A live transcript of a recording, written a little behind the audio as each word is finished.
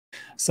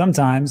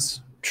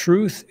Sometimes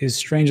truth is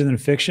stranger than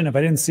fiction. If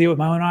I didn't see it with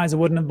my own eyes, I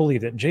wouldn't have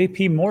believed it.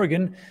 JP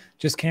Morgan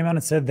just came out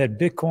and said that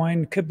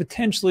Bitcoin could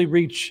potentially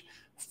reach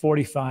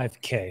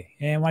 45K.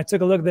 And when I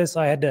took a look at this,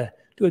 I had to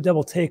do a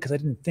double take because I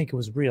didn't think it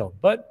was real.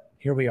 But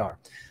here we are.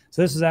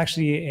 So this is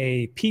actually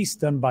a piece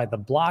done by The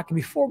Block. And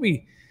before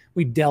we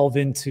delve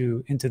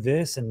into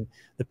this and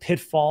the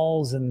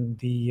pitfalls and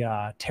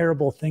the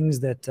terrible things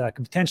that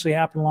could potentially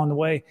happen along the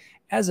way,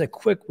 as a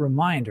quick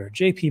reminder,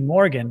 JP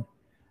Morgan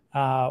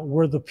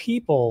were the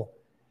people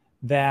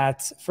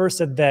that first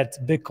said that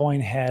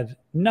Bitcoin had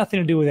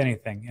nothing to do with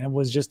anything, and it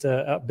was just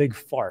a big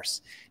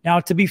farce. Now,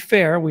 to be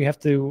fair, we have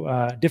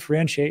to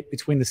differentiate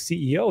between the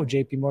CEO of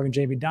JP Morgan,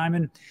 Jamie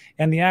Dimon,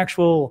 and the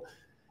actual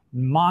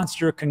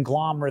monster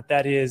conglomerate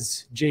that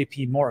is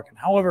JP Morgan.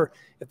 However,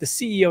 if the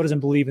CEO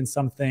doesn't believe in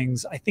some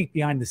things, I think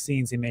behind the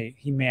scenes he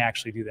may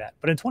actually do that.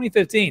 But in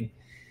 2015,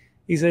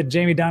 he said,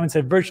 Jamie Dimon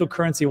said virtual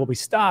currency will be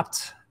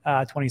stopped.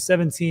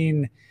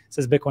 2017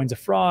 says Bitcoin's a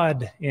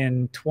fraud.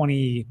 In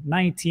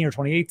 2019 or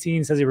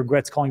 2018, says he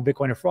regrets calling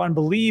Bitcoin a fraud and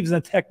believes in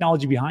the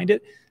technology behind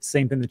it.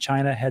 Same thing that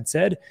China had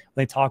said.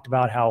 They talked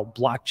about how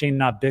blockchain,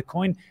 not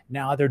Bitcoin.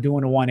 Now they're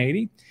doing a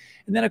 180.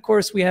 And then, of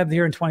course, we have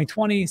here in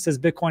 2020, says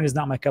Bitcoin is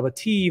not my cup of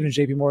tea. Even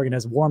JP Morgan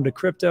has warmed to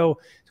crypto.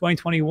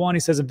 2021, he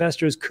says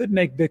investors could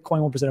make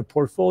Bitcoin 1% of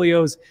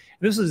portfolios.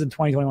 And this is in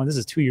 2021. This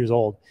is 2 years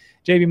old.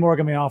 JP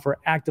Morgan may offer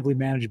actively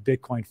managed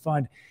Bitcoin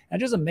fund. And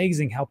just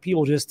amazing how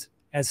people just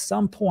at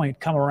some point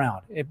come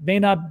around. It may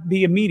not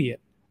be immediate,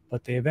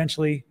 but they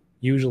eventually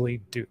usually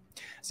do.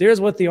 So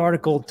here's what the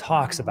article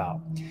talks about.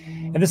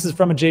 And this is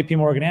from a JP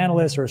Morgan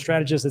analyst or a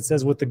strategist that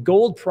says, with the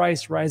gold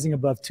price rising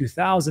above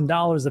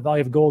 $2,000, the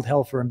value of gold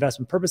held for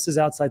investment purposes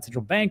outside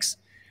central banks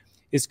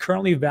is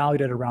currently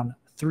valued at around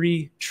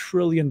 $3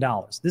 trillion.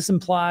 This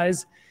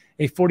implies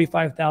a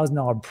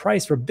 $45,000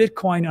 price for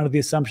Bitcoin under the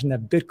assumption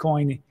that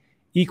Bitcoin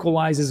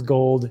equalizes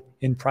gold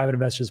in private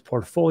investors'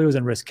 portfolios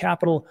and risk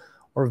capital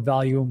or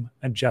volume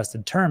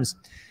adjusted terms.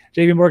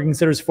 JP Morgan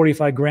considers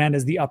 45 grand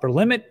as the upper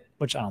limit,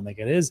 which I don't think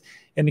it is,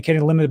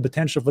 indicating limited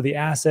potential for the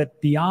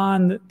asset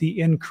beyond the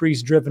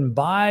increase driven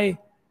by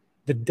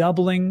the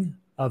doubling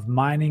of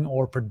mining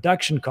or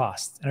production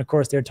costs. And of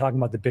course, they're talking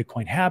about the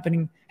Bitcoin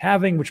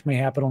halving, which may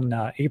happen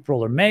in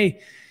April or May.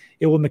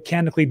 It will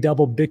mechanically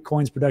double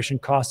Bitcoin's production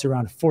cost to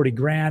around 40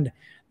 grand.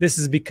 This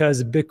is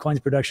because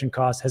Bitcoin's production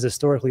cost has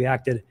historically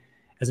acted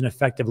as an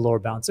effective lower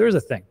bound. So here's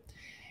the thing.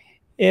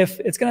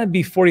 If it's going to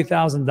be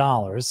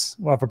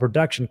 $40,000 for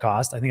production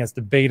cost, I think that's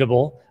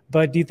debatable.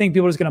 But do you think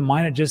people are just going to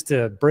mine it just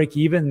to break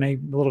even,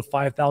 maybe a little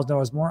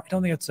 $5,000 more? I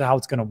don't think that's how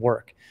it's going to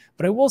work.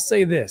 But I will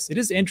say this. It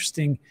is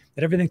interesting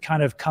that everything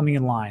kind of coming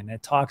in line.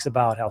 It talks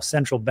about how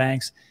central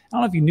banks, I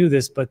don't know if you knew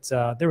this, but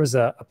there was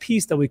a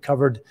piece that we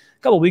covered a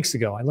couple of weeks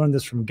ago. I learned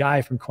this from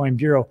Guy from Coin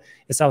Bureau.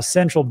 It's how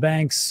central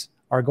banks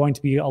are going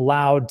to be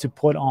allowed to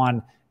put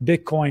on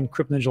Bitcoin,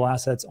 crypto digital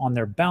assets on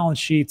their balance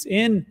sheets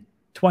in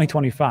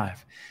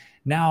 2025.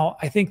 Now,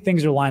 I think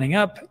things are lining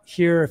up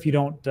here. If you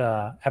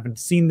haven't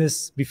seen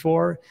this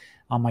before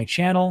on my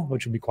channel,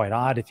 which would be quite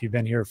odd if you've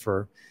been here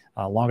for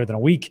longer than a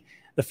week,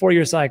 the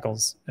 4-year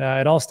cycles.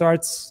 It all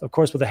starts, of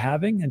course, with a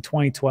halving in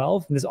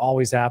 2012, and this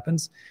always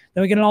happens.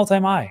 Then we get an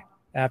all-time high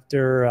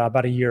after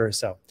about a year or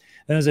so.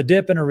 Then there's a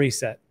dip and a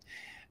reset.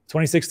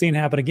 2016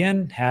 happened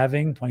again,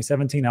 halving.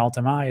 2017,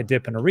 all-time high, a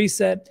dip and a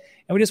reset.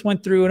 And we just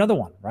went through another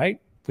one, right?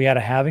 We had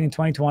a halving in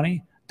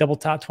 2020, double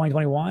top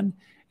 2021,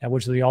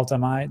 which was the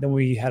all-time high. Then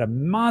we had a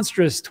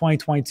monstrous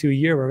 2022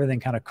 year where everything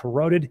kind of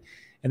corroded.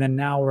 And then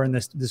now we're in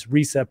this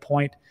reset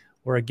point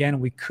where, again,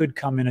 we could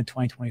come in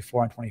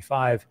 2024 and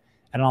 25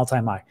 at an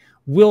all-time high.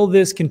 Will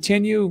this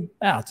continue?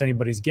 It's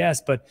anybody's guess,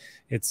 but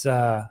it's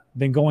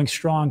been going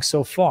strong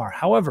so far.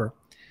 However,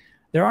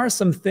 there are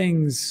some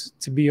things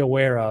to be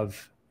aware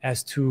of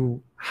as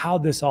to how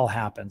this all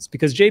happens,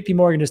 because JP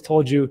Morgan just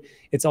told you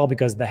it's all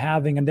because of the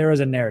halving, and there is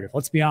a narrative.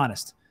 Let's be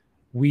honest.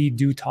 We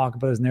do talk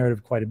about this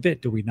narrative quite a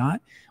bit, do we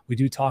not? We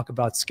do talk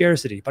about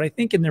scarcity, but I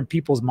think in their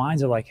people's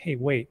minds are like, hey,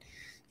 wait,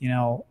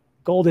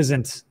 gold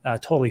isn't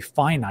totally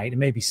finite. It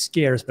may be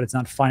scarce, but it's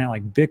not finite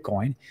like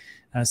Bitcoin.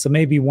 So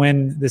maybe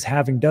when this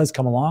halving does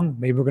come along,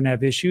 maybe we're going to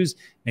have issues.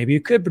 Maybe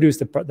it could produce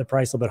the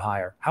price a little bit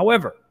higher.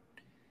 However,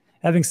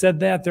 having said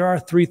that, there are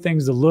 3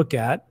 things to look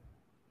at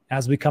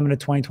as we come into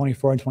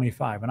 2024 and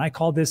 25. And I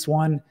call this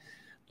one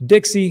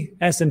Dixie,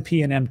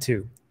 S&P, and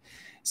M2.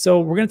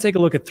 So we're going to take a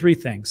look at 3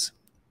 things.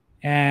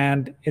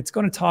 And it's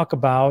going to talk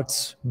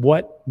about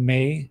what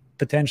may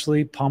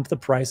potentially pump the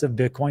price of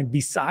Bitcoin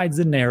besides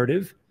the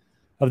narrative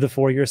of the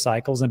 4-year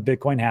cycles and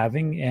Bitcoin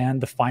halving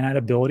and the finite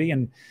ability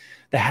and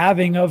the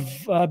halving of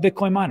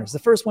Bitcoin miners. The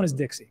first one is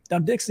Dixie. Now,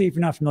 Dixie, if you're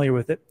not familiar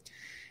with it,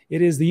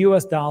 it is the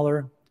US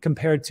dollar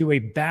compared to a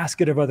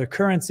basket of other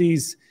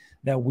currencies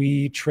that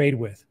we trade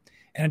with.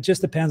 And it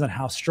just depends on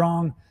how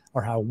strong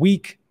or how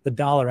weak the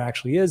dollar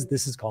actually is.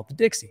 This is called the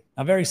Dixie.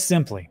 Now, very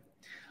simply,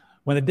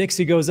 when the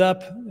Dixie goes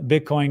up,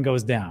 Bitcoin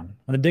goes down.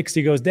 When the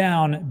Dixie goes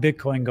down,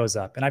 Bitcoin goes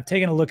up. And I've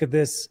taken a look at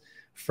this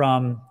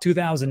from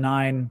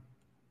 2009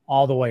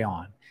 all the way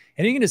on.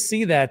 And you're going to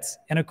see that.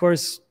 And of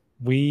course,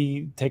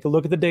 we take a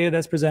look at the data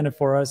that's presented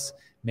for us.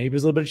 Maybe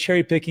there's a little bit of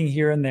cherry picking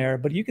here and there,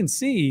 but you can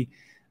see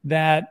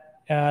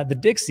that the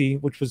Dixie,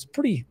 which was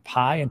pretty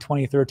high in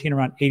 2013,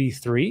 around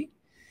 83,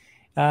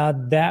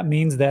 that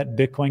means that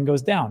Bitcoin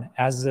goes down.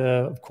 As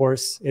of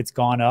course, it's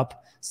gone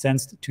up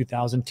since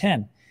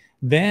 2010.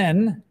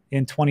 Then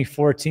in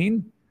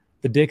 2014,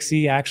 the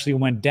Dixie actually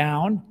went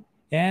down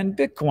and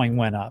Bitcoin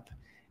went up.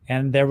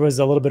 And there was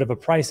a little bit of a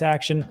price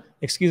action,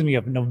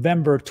 of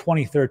November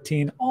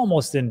 2013,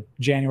 almost in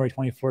January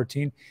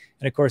 2014.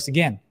 And of course,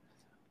 again,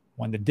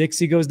 when the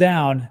Dixie goes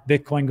down,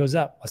 Bitcoin goes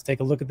up. Let's take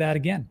a look at that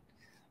again.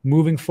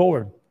 Moving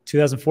forward,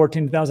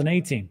 2014,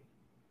 2018.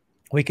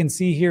 We can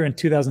see here in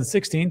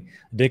 2016,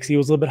 Dixie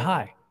was a little bit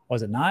high,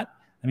 was it not?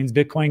 That means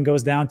Bitcoin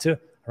goes down to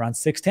around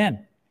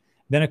 610.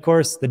 Then, of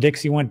course, the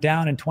Dixie went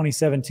down in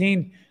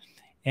 2017,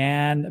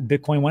 and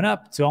Bitcoin went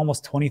up to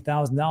almost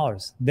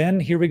 $20,000. Then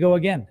here we go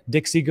again.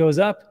 Dixie goes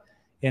up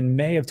in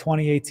May of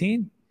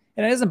 2018,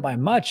 and it isn't by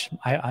much,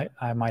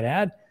 I might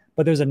add,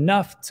 but there's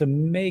enough to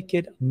make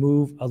it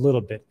move a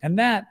little bit. And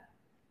that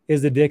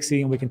is the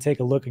Dixie, and we can take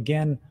a look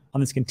again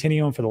on this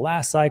continuum for the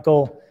last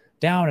cycle,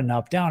 down and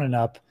up, down and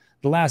up.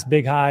 The last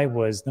big high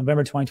was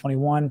November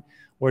 2021,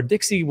 where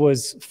Dixie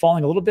was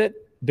falling a little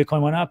bit,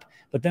 Bitcoin went up,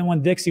 but then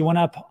when Dixie went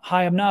up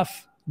high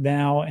enough,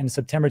 now in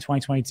September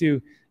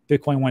 2022,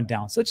 Bitcoin went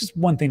down. So it's just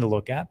one thing to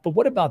look at. But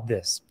what about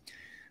this?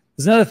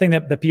 There's another thing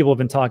that people have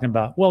been talking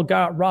about. Well,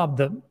 Rob,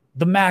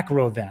 the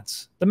macro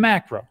events, the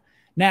macro,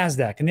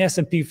 NASDAQ and the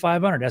S&P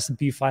 500,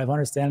 S&P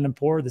 500, Standard &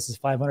 Poor's, this is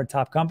 500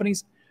 top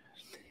companies.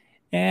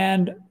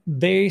 And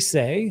they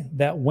say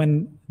that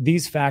when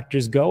these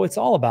factors go, it's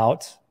all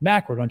about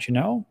macro, don't you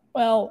know?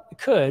 Well, it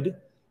could,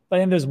 but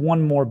then there's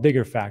one more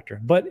bigger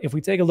factor. But if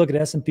we take a look at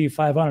S&P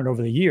 500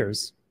 over the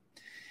years,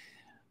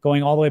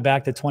 going all the way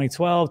back to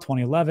 2012,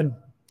 2011,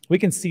 we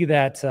can see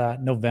that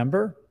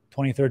November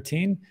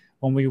 2013,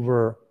 when we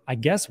were, I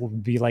guess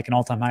would be like an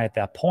all-time high at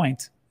that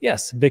point,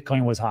 yes,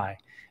 Bitcoin was high.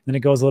 Then it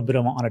goes a little bit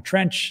on a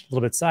trench, a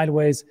little bit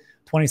sideways.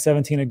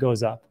 2017, it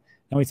goes up.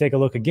 Then we take a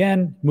look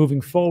again,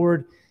 moving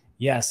forward.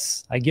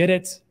 Yes, I get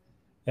it,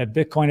 that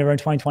Bitcoin over in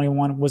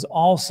 2021 was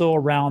also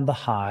around the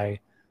high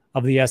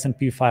of the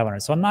S&P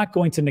 500. So I'm not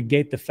going to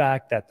negate the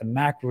fact that the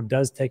macro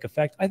does take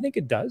effect. I think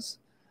it does.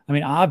 I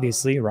mean,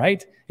 obviously,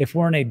 right? If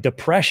we're in a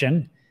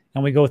depression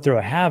and we go through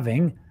a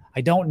halving,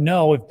 I don't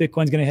know if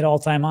Bitcoin's going to hit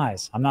all-time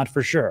highs. I'm not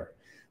for sure.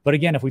 But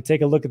again, if we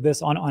take a look at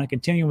this on a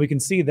continuum, we can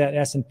see that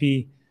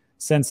S&P,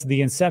 since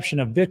the inception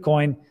of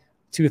Bitcoin,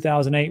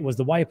 2008 was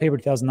the white paper,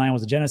 2009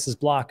 was the Genesis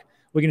block.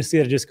 We're going to see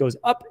that it just goes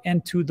up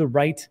and to the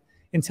right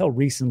until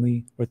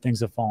recently where things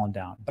have fallen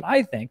down. But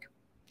I think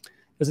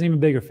there's an even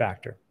bigger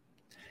factor.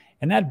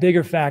 And that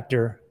bigger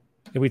factor,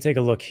 if we take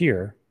a look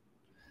here,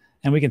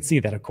 and we can see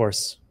that, of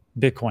course,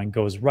 Bitcoin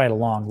goes right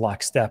along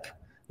lockstep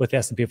with the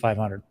S&P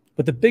 500.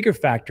 But the bigger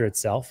factor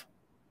itself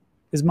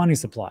is money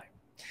supply.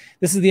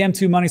 This is the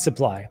M2 money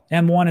supply.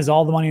 M1 is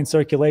all the money in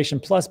circulation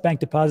plus bank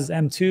deposits.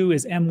 M2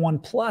 is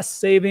M1 plus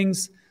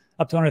savings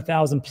up to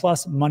 100,000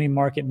 plus money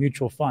market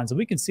mutual funds. And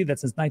we can see that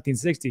since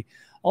 1960,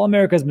 all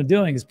America has been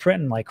doing is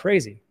printing like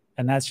crazy.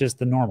 And that's just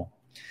the normal.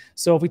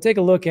 So if we take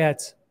a look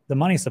at the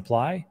money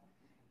supply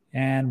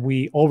and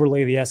we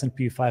overlay the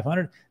S&P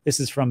 500,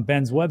 this is from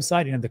Ben's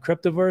website, the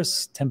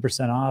CRYPTOVERSE,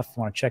 10% off. If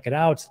you want to check it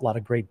out, a lot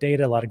of great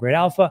data, a lot of great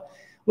alpha.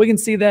 We can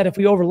see that if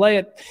we overlay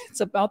it,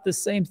 it's about the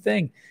same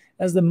thing.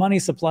 As the money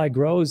supply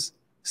grows,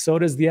 so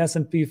does the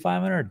S&P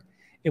 500.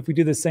 If we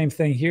do the same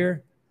thing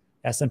here,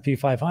 S&P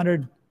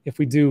 500. If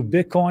we do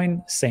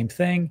Bitcoin, same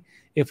thing.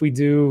 If we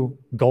do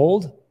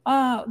gold,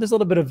 there's a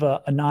little bit of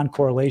a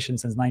non-correlation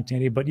since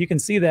 1980, but you can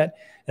see that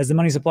as the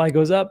money supply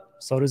goes up,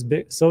 so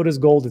does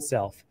gold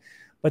itself.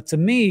 But to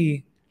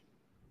me,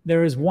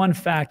 there is one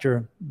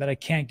factor that I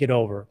can't get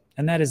over,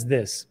 and that is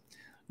this.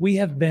 We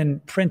have been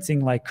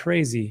printing like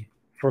crazy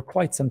for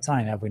quite some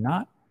time, have we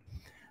not?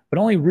 But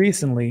only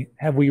recently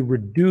have we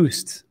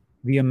reduced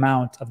the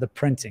amount of the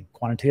printing,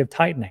 quantitative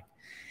tightening.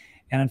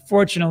 And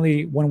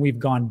unfortunately, when we've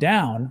gone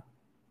down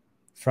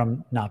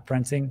from not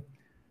printing,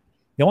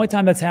 the only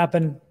time that's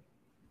happened,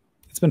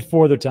 it's been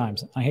 4 other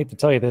times. I hate to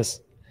tell you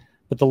this,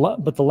 but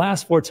the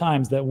last 4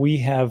 times that we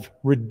have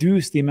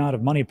reduced the amount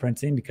of money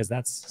printing, because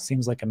that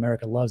seems like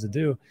America loves to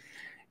do,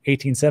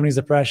 1870s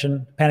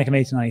depression, Panic of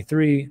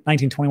 1893,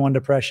 1921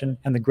 depression,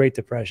 and the Great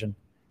Depression,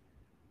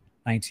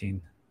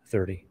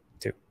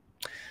 1932.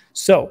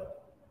 So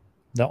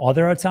the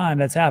other time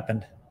that's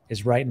happened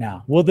is right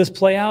now. Will this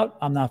play out?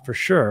 I'm not for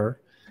sure,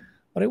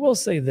 but I will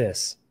say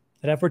this,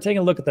 that if we're taking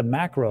a look at the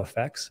macro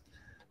effects,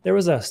 there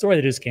was a story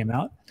that just came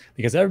out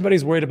because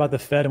everybody's worried about the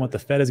Fed and what the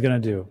Fed is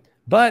going to do.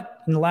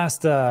 But in the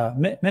last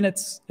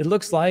minutes, it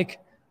looks like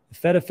the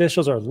Fed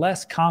officials are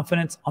less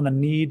confident on the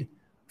need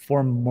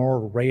for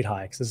more rate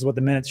hikes. This is what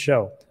the minutes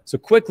show. So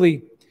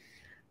quickly,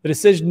 the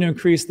decision to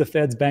increase the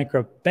Fed's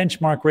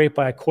benchmark rate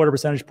by a 1/4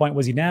 percentage point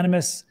was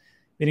unanimous.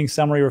 Meeting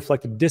summary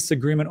reflected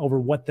disagreement over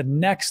what the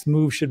next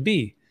move should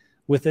be,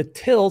 with a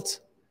tilt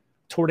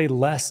toward a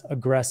less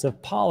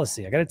aggressive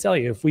policy. I got to tell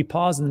you, if we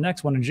pause in the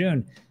next one in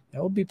June,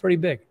 that would be pretty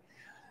big.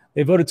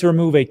 They voted to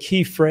remove a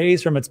key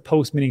phrase from its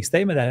post-meeting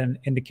statement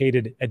that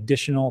indicated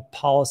additional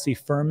policy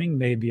firming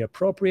may be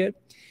appropriate.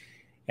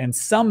 And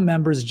some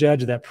members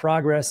judged that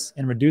progress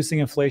in reducing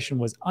inflation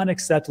was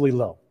unacceptably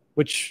low,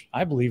 which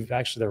I believe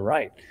actually they're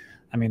right.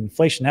 I mean,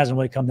 inflation hasn't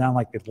really come down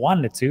like they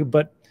wanted it to,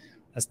 but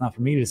that's not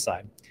for me to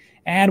decide,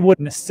 and would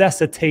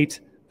necessitate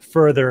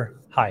further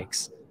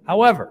hikes.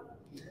 However,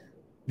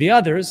 the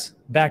others,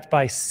 backed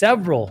by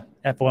several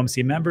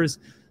FOMC members,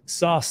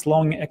 saw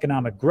slowing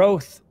economic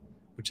growth,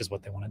 which is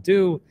what they want to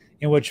do,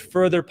 in which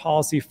further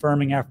policy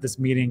firming after this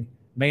meeting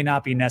may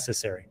not be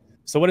necessary.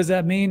 So what does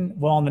that mean?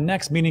 Well, in the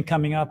next meeting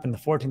coming up on the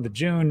 14th of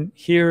June,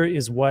 here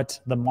is what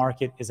the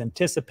market is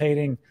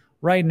anticipating.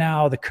 Right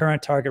now, the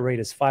current target rate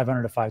is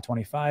 500 to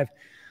 525.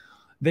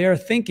 They are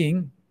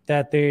thinking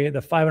that the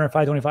 500,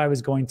 525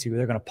 is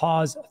they're going to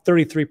pause.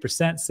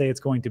 33% say it's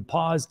going to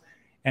pause,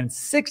 and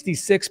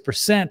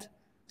 66%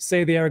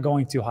 say they are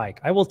going to hike.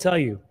 I will tell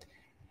you,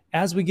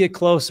 as we get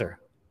closer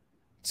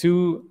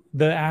to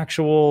the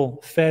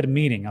actual Fed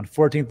meeting on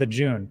 14th of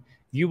June,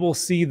 you will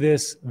see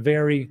this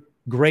vary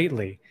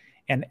greatly.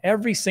 And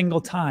every single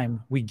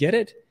time we get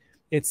it,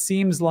 it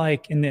seems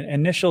like in the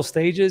initial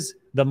stages,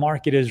 the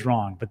market is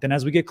wrong. But then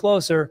as we get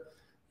closer,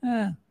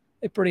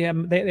 they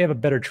have a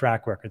better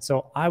track record.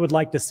 So I would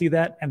like to see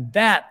that. And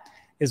that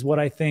is what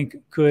I think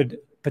could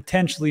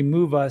potentially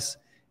move us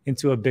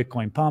into a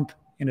Bitcoin pump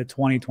into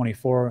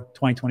 2024,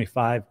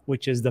 2025,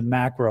 which is the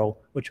macro,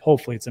 which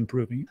hopefully it's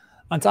improving.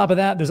 On top of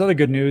that, there's other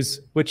good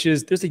news, which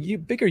is there's a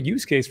bigger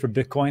use case for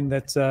Bitcoin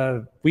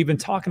that we've been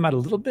talking about a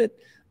little bit,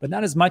 but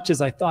not as much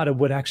as I thought it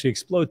would actually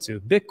explode to.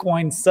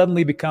 Bitcoin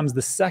suddenly becomes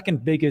the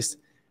second biggest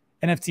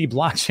NFT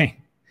blockchain.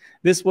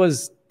 This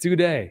was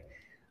today.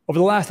 Over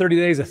the last 30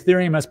 days,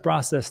 Ethereum has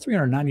processed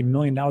 $390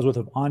 million worth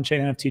of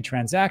on-chain NFT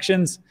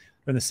transactions.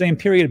 During the same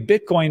period,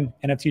 Bitcoin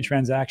NFT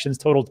transactions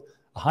totaled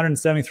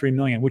 173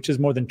 million, which is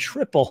more than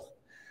triple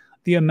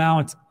the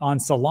amount on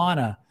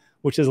Solana,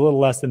 which is a little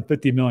less than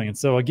 50 million.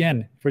 So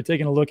again, if we're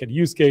taking a look at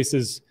use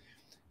cases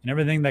and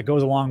everything that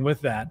goes along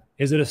with that,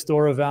 is it a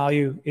store of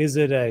value? Is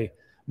it a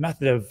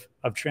method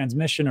of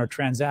transmission or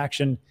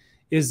transaction?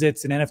 Is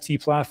it an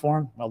NFT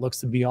platform? Well, it looks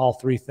to be all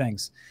three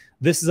things.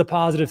 This is a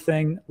positive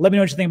thing. Let me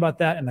know what you think about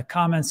that in the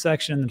comments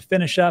section. And then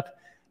finish up,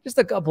 just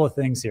a couple of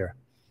things here.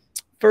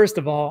 First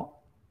of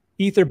all,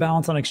 Ether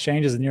balance on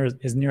exchange is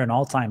near an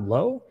all-time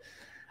low.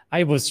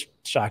 I was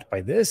shocked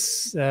by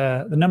this.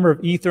 The number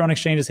of Ether on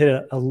exchanges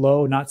hit a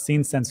low not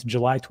seen since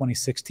July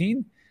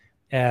 2016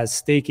 as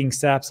staking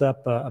saps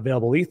up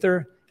available Ether.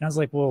 And I was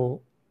like,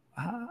 well,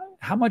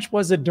 how much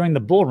was it during the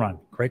bull run?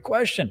 Great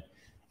question.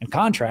 In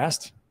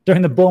contrast,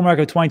 during the bull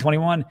market of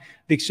 2021,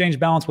 the exchange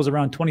balance was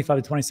around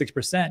 25 to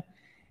 26%.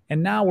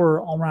 And now we're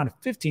around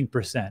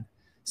 15%.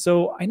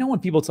 So I know when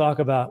people talk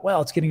about,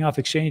 well, it's getting off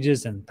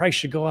exchanges and price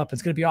should go up,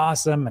 it's going to be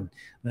awesome, and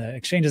the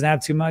exchange doesn't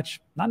have too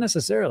much. Not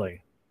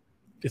necessarily.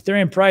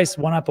 Ethereum price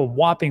went up a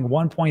whopping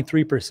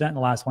 1.3% in the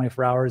last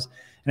 24 hours,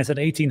 and it's at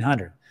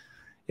 1,800.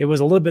 It was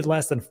a little bit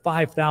less than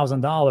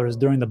 $5,000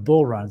 during the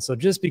bull run. So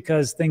just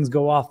because things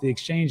go off the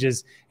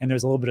exchanges and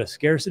there's a little bit of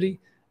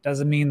scarcity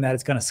doesn't mean that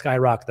it's going to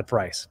skyrocket the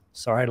price.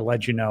 Sorry to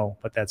let you know,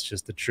 but that's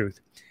just the truth.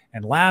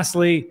 And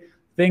lastly,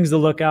 things to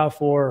look out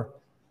for,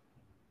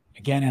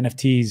 again,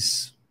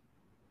 NFTs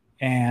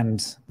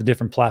and the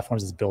different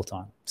platforms it's built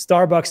on.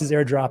 Starbucks is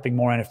airdropping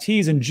more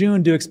NFTs in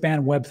June to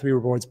expand Web3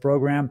 rewards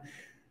program.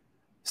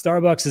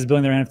 Starbucks is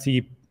building their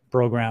NFT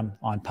program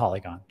on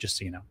Polygon, just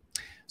so you know.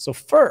 So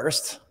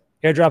first,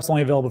 airdrop's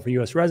only available for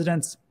U.S.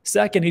 residents.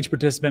 Second, each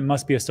participant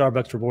must be a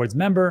Starbucks Rewards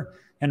member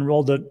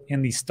enrolled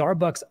in the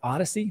Starbucks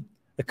Odyssey,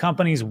 the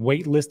company's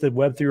waitlisted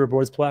Web3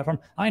 rewards platform.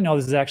 I know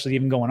this is actually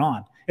even going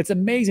on. It's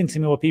amazing to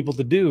me what people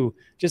to do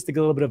just to get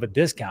a little bit of a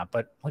discount,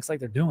 but looks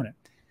like they're doing it.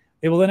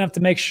 They will then have to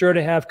make sure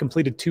to have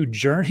completed 2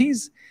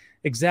 journeys.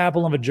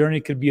 Example of a journey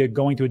could be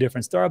going to a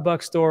different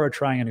Starbucks store or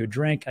trying a new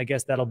drink. I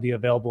guess that'll be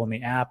available in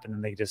the app, and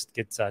then they just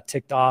get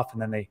ticked off,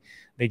 and then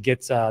they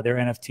get their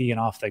NFT and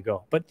off they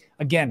go. But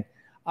again,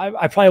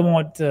 I probably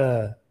won't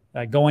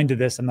go into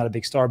this. I'm not a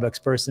big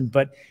Starbucks person,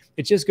 but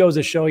it just goes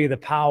to show you the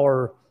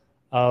power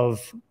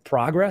of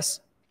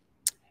progress.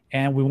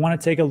 And we want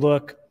to take a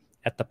look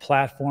at the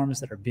platforms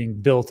that are being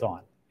built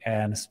on.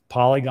 And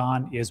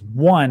Polygon is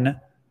one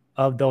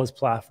of those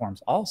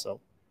platforms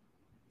also.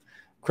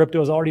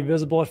 Crypto is already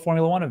visible at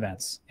Formula One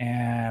events.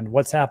 And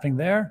what's happening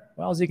there?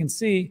 Well, as you can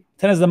see,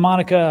 tennis of the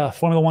Monaco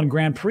Formula One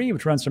Grand Prix,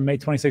 which runs from May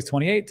 26,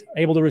 28,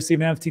 able to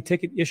receive an NFT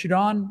ticket issued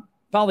on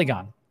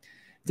Polygon.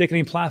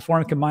 Ticketing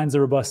platform combines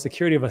the robust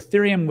security of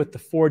Ethereum with the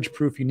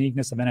forge-proof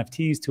uniqueness of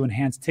NFTs to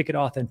enhance ticket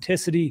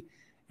authenticity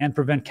and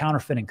prevent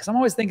counterfeiting. Because I'm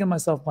always thinking to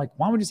myself, like,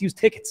 why don't we just use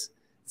tickets?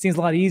 It seems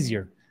a lot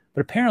easier.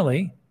 But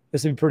apparently,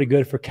 this would be pretty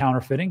good for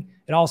counterfeiting.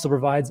 It also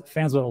provides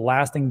fans with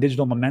lasting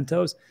digital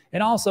mementos.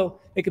 And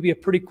also, it could be a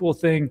pretty cool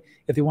thing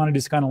if you want to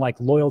just kind of like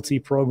loyalty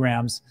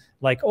programs.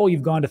 Like, oh,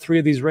 you've gone to 3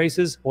 of these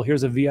races. Well,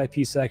 here's a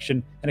VIP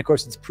section. And of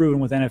course, it's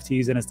proven with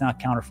NFTs and it's not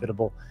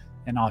counterfeitable.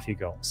 And off you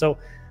go. So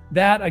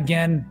that,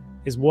 again,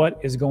 is what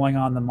is going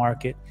on in the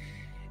market.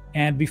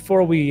 And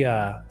before we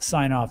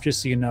sign off,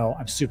 just so you know,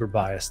 I'm super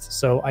biased.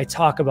 So I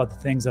talk about the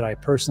things that I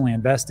personally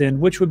invest in,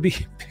 which would be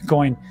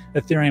Bitcoin,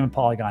 Ethereum, and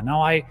Polygon.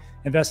 Now I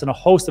invest in a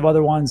host of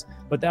other ones,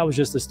 but that was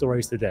just the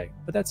stories today.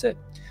 But that's it.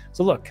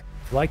 So look,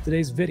 if you like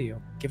today's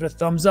video, give it a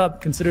thumbs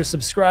up, consider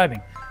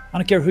subscribing. I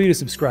don't care who you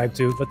subscribe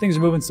to, but things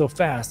are moving so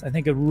fast. I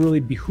think it really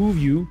behoove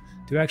you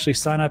to actually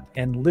sign up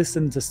and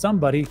listen to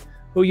somebody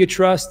who you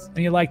trust and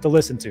you like to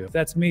listen to. If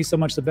that's me, so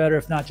much the better.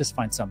 If not, just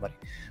find somebody.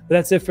 But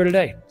that's it for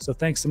today. So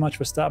thanks so much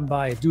for stopping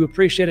by. I do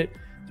appreciate it,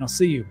 and I'll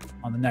see you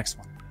on the next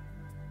one.